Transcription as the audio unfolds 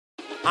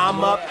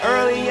I'm up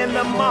early in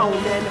the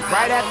morning,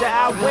 right after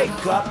I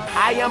wake up.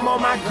 I am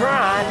on my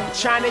grind,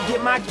 trying to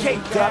get my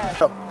cake up.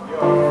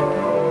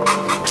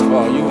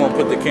 Oh, you gonna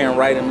put the camera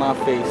right in my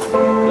face.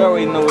 You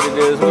already know what it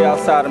is. We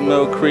outside of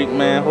Mill Creek,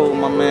 man. Holding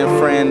my man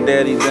Fran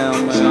Daddy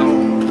down,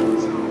 man.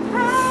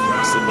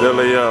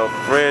 Sedalia,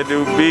 brand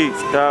new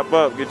beats. Cop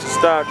up, get your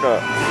stock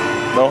up.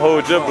 Don't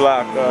hold your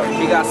block up.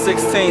 He got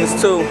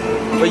 16s too.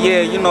 But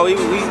yeah, you know, he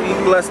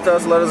blessed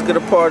us, let us get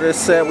a part of this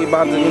set. We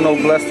about to, you know,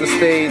 bless the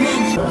stage.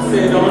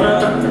 Sit on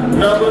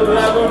another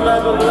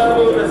level,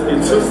 let's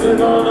get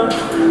twisted on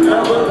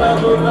another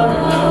level,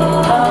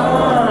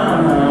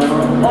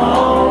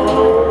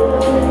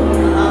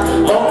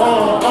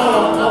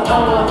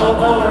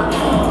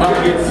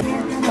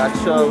 Got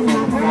Chubbs on the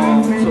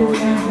phone,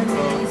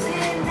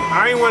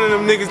 I ain't one of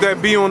them niggas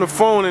that be on the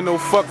phone in no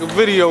fucking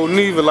video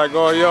neither, like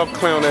all y'all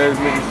clown ass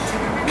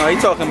niggas. No, he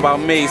talking about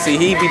me. See,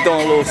 he be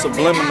throwing little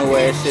subliminal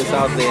ass shits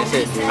out there and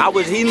shit.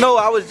 He know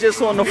I was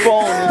just on the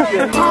phone and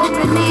shit.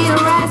 Hoping he'll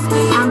arrest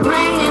me. I'm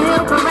praying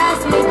he'll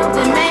caress me.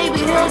 Then maybe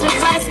he'll just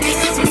bless me.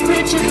 His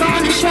pictures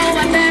on the show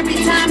up every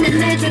time the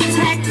nigga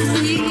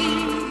texts me.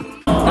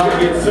 I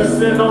get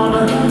twisted on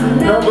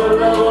another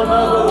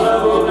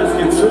level, let's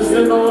get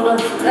twisted on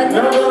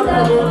another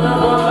level,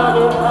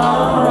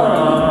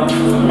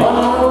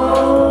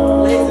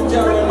 Ladies and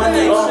gentlemen.